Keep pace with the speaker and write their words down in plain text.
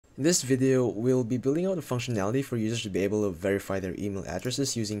In this video, we'll be building out a functionality for users to be able to verify their email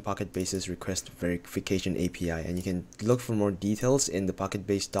addresses using PocketBase's request verification API, and you can look for more details in the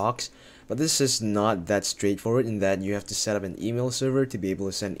PocketBase Docs, but this is not that straightforward in that you have to set up an email server to be able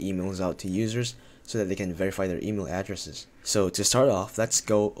to send emails out to users so that they can verify their email addresses. So to start off, let's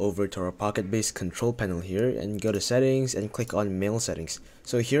go over to our PocketBase control panel here and go to settings and click on mail settings.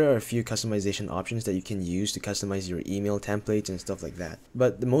 So here are a few customization options that you can use to customize your email templates and stuff like that.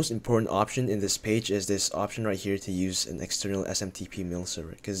 But the most important option in this page is this option right here to use an external SMTP mail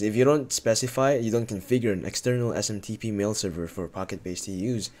server. Because if you don't specify, you don't configure an external SMTP mail server for PocketBase to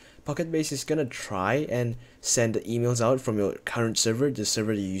use, PocketBase is gonna try and send emails out from your current server, the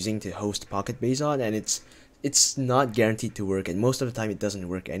server you're using to host PocketBase on, and it's not guaranteed to work, and most of the time it doesn't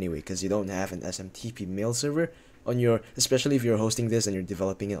work anyway because you don't have an SMTP mail server on your, especially if you're hosting this and you're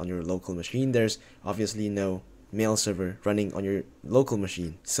developing it on your local machine. There's obviously no mail server running on your local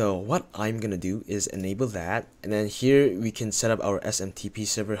machine. So what I'm gonna do is enable that, and then here we can set up our SMTP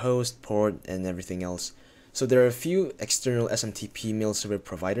server host, port, and everything else. So there are a few external SMTP mail server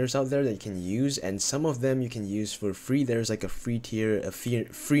providers out there that you can use, and some of them you can use for free. There's like a free tier, a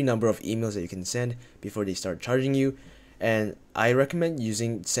free number of emails that you can send before they start charging you. And I recommend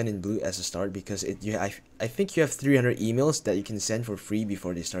using Sendinblue as a start because I think you have 300 emails that you can send for free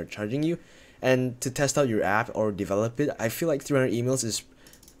before they start charging you. And to test out your app or develop it, I feel like 300 emails is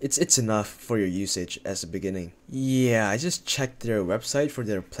it's enough for your usage as a beginning. Yeah, I just checked their website for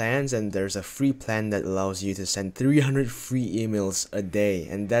their plans, and there's a free plan that allows you to send 300 free emails a day,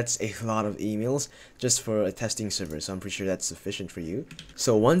 and that's a lot of emails just for a testing server, so I'm pretty sure that's sufficient for you.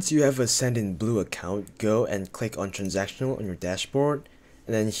 So once you have a Sendinblue account, go and click on transactional on your dashboard,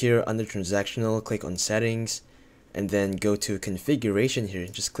 and then here under transactional, click on settings, and then go to configuration here.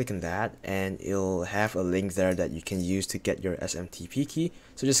 Just click on that and it'll have a link there that you can use to get your SMTP key.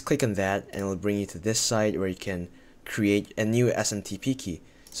 So just click on that and it'll bring you to this site where you can create a new SMTP key.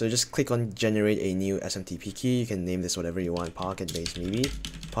 So just click on generate a new SMTP key. You can name this whatever you want, PocketBase maybe,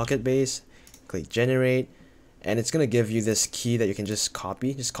 PocketBase, click generate, and it's gonna give you this key that you can just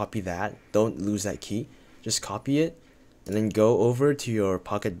copy that, don't lose that key, just copy it, and then go over to your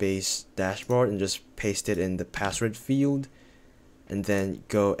PocketBase dashboard and just paste it in the password field, and then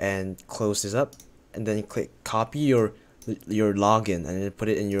go and close this up, and then click copy your login and then put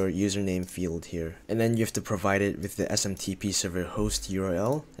it in your username field here, and then you have to provide it with the SMTP server host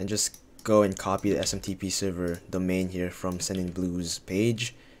URL, and just go and copy the SMTP server domain here from Sendinblue's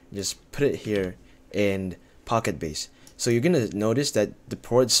page, just put it here in PocketBase. So you're gonna notice that the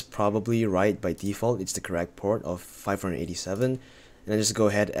port's probably right by default. It's the correct port of 587, and then just go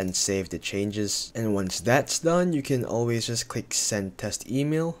ahead and save the changes. And once that's done, you can always just click send test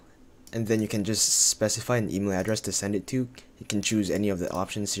email, and then you can just specify an email address to send it to. You can choose any of the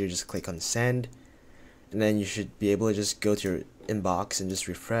options here, just click on send, and then you should be able to just go to your inbox and just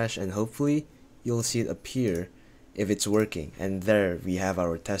refresh, and hopefully you'll see it appear if it's working. And there we have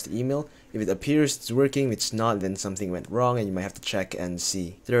our test email. If it appears it's working, if it's not, then something went wrong and you might have to check and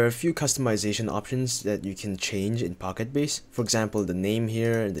see. There are a few customization options that you can change in PocketBase. For example, the name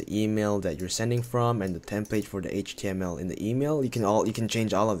here, the email that you're sending from, and the template for the HTML in the email. You can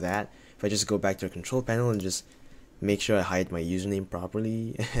change all of that. If I just go back to the control panel and just make sure I hide my username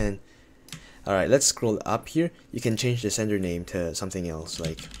properly, and alright, let's scroll up here. You can change the sender name to something else,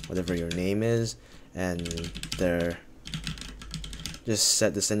 like whatever your name is, and there, just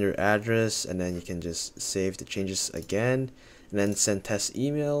set the sender address, and then you can just save the changes again, and then send test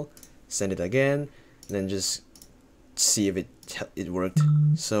email, send it again, and then just see if it worked.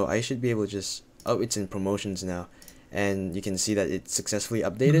 So I should be able to just, oh, it's in promotions now, and you can see that it's successfully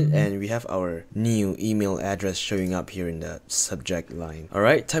updated, and we have our new email address showing up here in the subject line.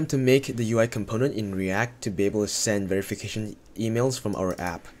 Alright, time to make the UI component in React to be able to send verification emails from our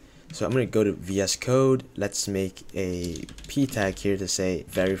app. So I'm going to go to VS Code. Let's make a p tag here to say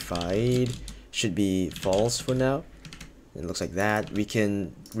verified. Should be false for now. It looks like that. We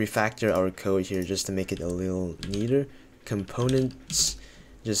can refactor our code here just to make it a little neater. Components.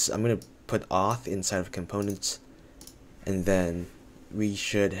 I'm going to put auth inside of components. And then we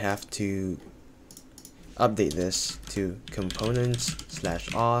should have to update this to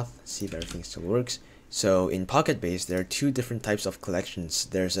components/auth. See if everything still works. So in PocketBase, there are two different types of collections.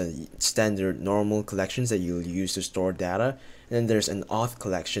 There's a standard normal collections that you'll use to store data, and then there's an auth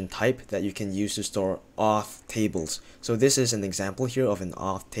collection type that you can use to store auth tables. So this is an example here of an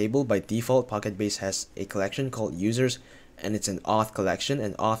auth table. By default, PocketBase has a collection called users, and it's an auth collection,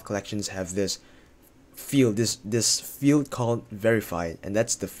 and auth collections have this field, this field called verified, and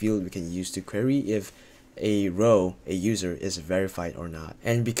that's the field we can use to query if a row, a user, is verified or not.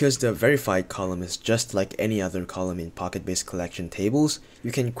 And because the verified column is just like any other column in PocketBase collection tables,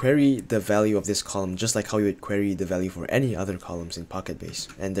 you can query the value of this column just like how you would query the value for any other columns in PocketBase.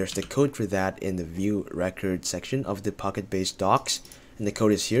 And there's the code for that in the view record section of the PocketBase Docs, and the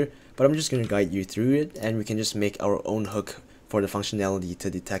code is here, but I'm just going to guide you through it, and we can just make our own hook for the functionality to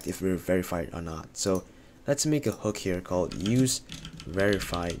detect if we're verified or not. So let's make a hook here called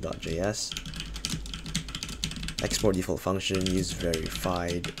useVerified.js. Export default function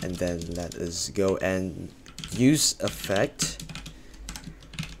useVerified, and then let us go and use effect.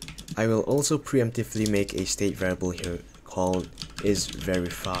 I will also preemptively make a state variable here called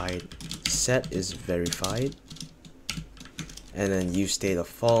isVerified, set isVerified, and then useState of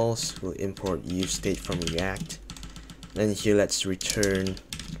false. We'll import useState from React. Then here let's return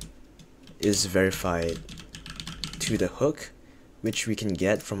isVerified to the hook, which we can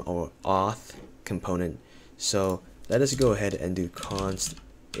get from our auth component. So let us go ahead and do const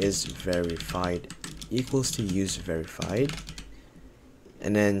isVerified equals to useVerified,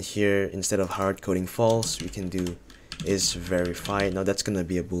 and then here instead of hard coding false, we can do isVerified. Now that's gonna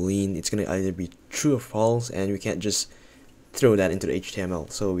be a boolean. It's gonna either be true or false, and we can't just throw that into the HTML,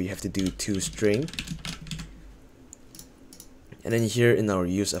 so we have to do toString. And then here in our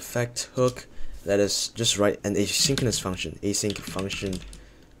use effect hook, let us just write an asynchronous function, async function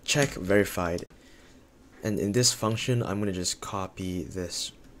check verified. And in this function, I'm gonna just copy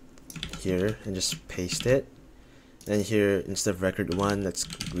this here and just paste it. And here, instead of record 1, let's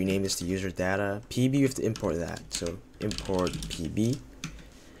rename this to user data. PB, we have to import that, so import PB.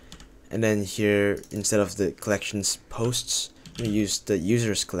 And then here, instead of the collections posts, we use the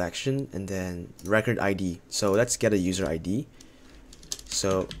users collection and then record ID. So let's get a user ID.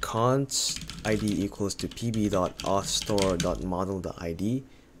 So const ID equals to pb.authStore.model.id,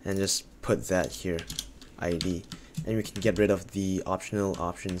 and just put that here, ID. And we can get rid of the optional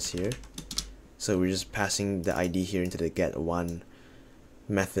options here. So we're just passing the ID here into the get1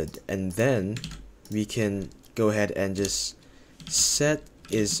 method, and then we can go ahead and just set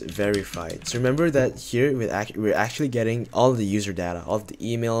isVerified. So remember that here we're actually getting all the user data, all of the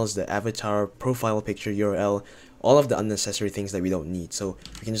emails, the avatar, profile picture, URL, all of the unnecessary things that we don't need. So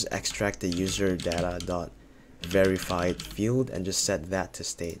we can just extract the user data.verified field and just set that to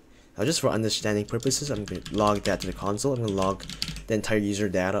state. Now just for understanding purposes, I'm going to log that to the console. I'm going to log the entire user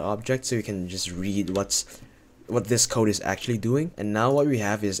data object so you can just read what this code is actually doing. And now what we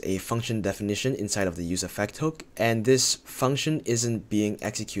have is a function definition inside of the use effect hook, and this function isn't being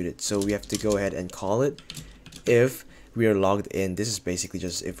executed, so we have to go ahead and call it if we are logged in. This is basically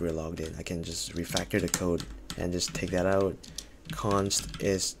just if we're logged in. I can just refactor the code and just take that out. Const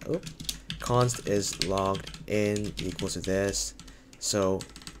is logged in equals to this. So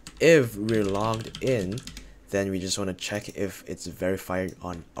if we're logged in, then we just want to check if it's verified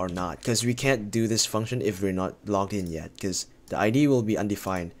on or not, because we can't do this function if we're not logged in yet, because the ID will be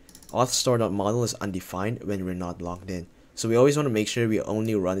undefined. AuthStore.model is undefined when we're not logged in, so we always want to make sure we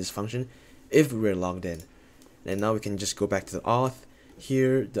only run this function if we're logged in. And now we can just go back to the auth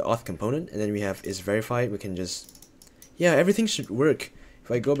here, the auth component, and then we have isVerified. We can just, yeah, everything should work.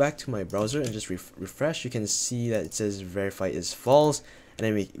 If I go back to my browser and just refresh, you can see that it says verified is false. And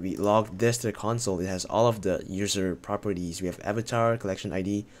then we logged this to the console. It has all of the user properties. We have avatar, collection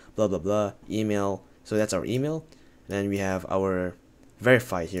ID, blah blah blah, email. So that's our email. And then we have our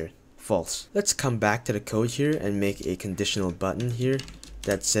verified here, false. Let's come back to the code here and make a conditional button here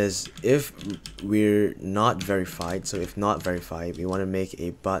that says if we're not verified. So if not verified, we want to make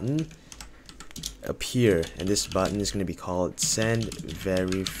a button appear, and this button is going to be called send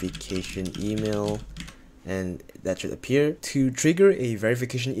verification email, and that should appear. To trigger a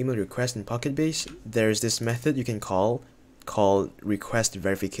verification email request in PocketBase, there's this method you can call called request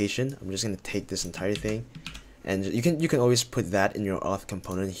verification. I'm just going to take this entire thing, and you can always put that in your auth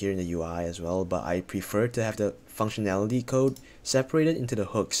component here in the UI as well, but I prefer to have the functionality code separated into the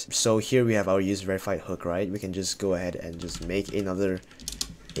hooks. So here we have our useVerified hook, right? We can just go ahead and just make another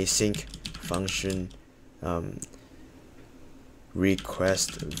async function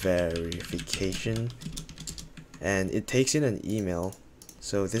request verification, and it takes in an email.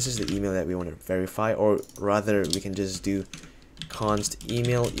 So this is the email that we want to verify, or rather we can just do const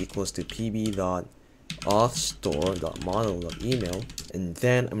email equals to pb.authStore.model.email, and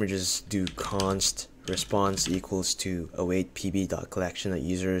then I'm gonna just do const response equals to await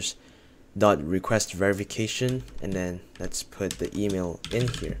pb.collection.users.request verification, and then let's put the email in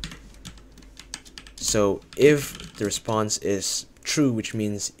here. So if the response is true, which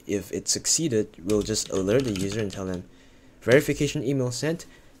means if it succeeded, we'll just alert the user and tell them verification email sent,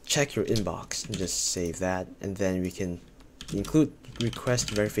 check your inbox and just save that, and then we can include request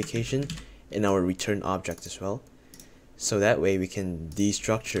verification in our return object as well. So that way we can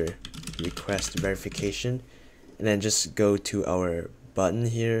destructure request verification and then just go to our button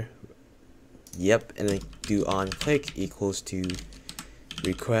here. Yep, and then do on click equals to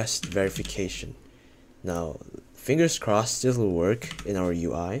request verification. Now fingers crossed this will work in our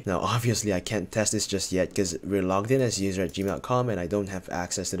UI. Now obviously I can't test this just yet because we're logged in as user at gmail.com and I don't have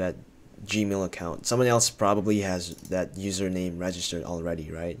access to that Gmail account. Someone else probably has that username registered already,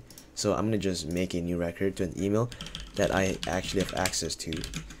 right? So I'm gonna just make a new record to an email that I actually have access to,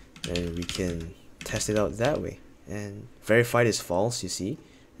 and we can test it out that way. And verified is false, you see.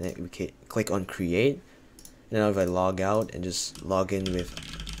 And then we can click on create. And now if I log out and just log in with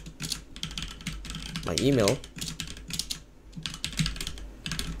my email,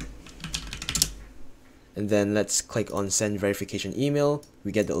 and then let's click on send verification email,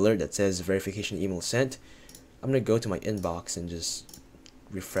 we get the alert that says verification email sent. I'm gonna go to my inbox and just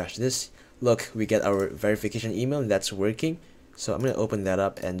refresh this. Look, we get our verification email and that's working. So I'm gonna open that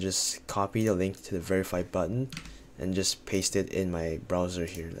up and just copy the link to the verify button and just paste it in my browser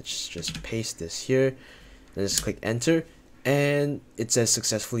here. Let's just paste this here and just click enter, and it says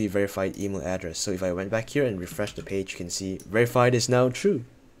successfully verified email address. So if I went back here and refresh the page, you can see verified is now true.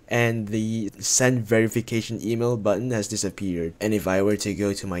 And the send verification email button has disappeared. And if I were to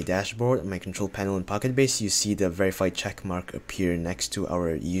go to my dashboard, my control panel in PocketBase, you see the verified check mark appear next to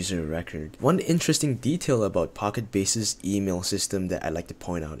our user record. One interesting detail about PocketBase's email system that I'd like to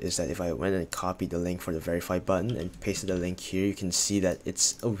point out is that if I went and copied the link for the verify button and pasted the link here, you can see that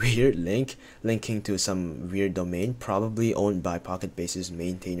it's a weird link linking to some weird domain probably owned by PocketBase's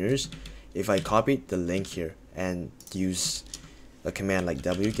maintainers. If I copied the link here and use a command like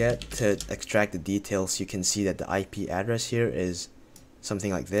wget to extract the details, you can see that the IP address here is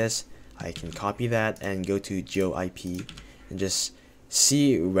something like this. I can copy that and go to GeoIP and just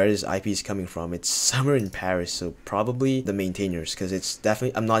see where this IP is coming from. It's somewhere in Paris, so probably the maintainers, because it's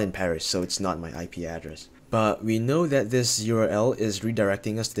definitely, I'm not in Paris, so it's not my IP address. But we know that this URL is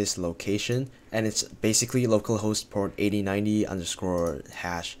redirecting us to this location, and it's basically localhost port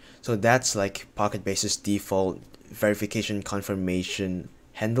 8090_hash. So that's like PocketBase's default verification confirmation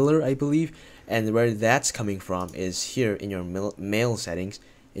handler, I believe. And where that's coming from is here in your mail settings.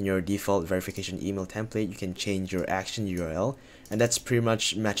 In your default verification email template, you can change your action URL, and that's pretty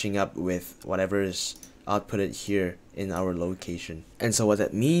much matching up with whatever is outputted here in our location. And so what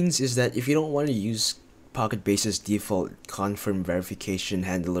that means is that if you don't want to use PocketBase's default confirm verification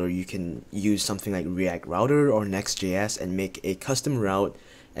handler, you can use something like React Router or Next.js and make a custom route,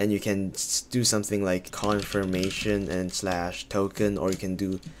 and you can do something like confirmation and /token, or you can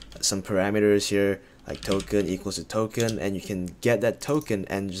do some parameters here like token equals to token, and you can get that token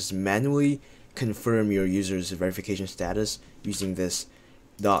and just manually confirm your user's verification status using this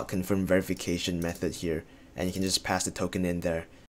 .confirm verification method here, and you can just pass the token in there.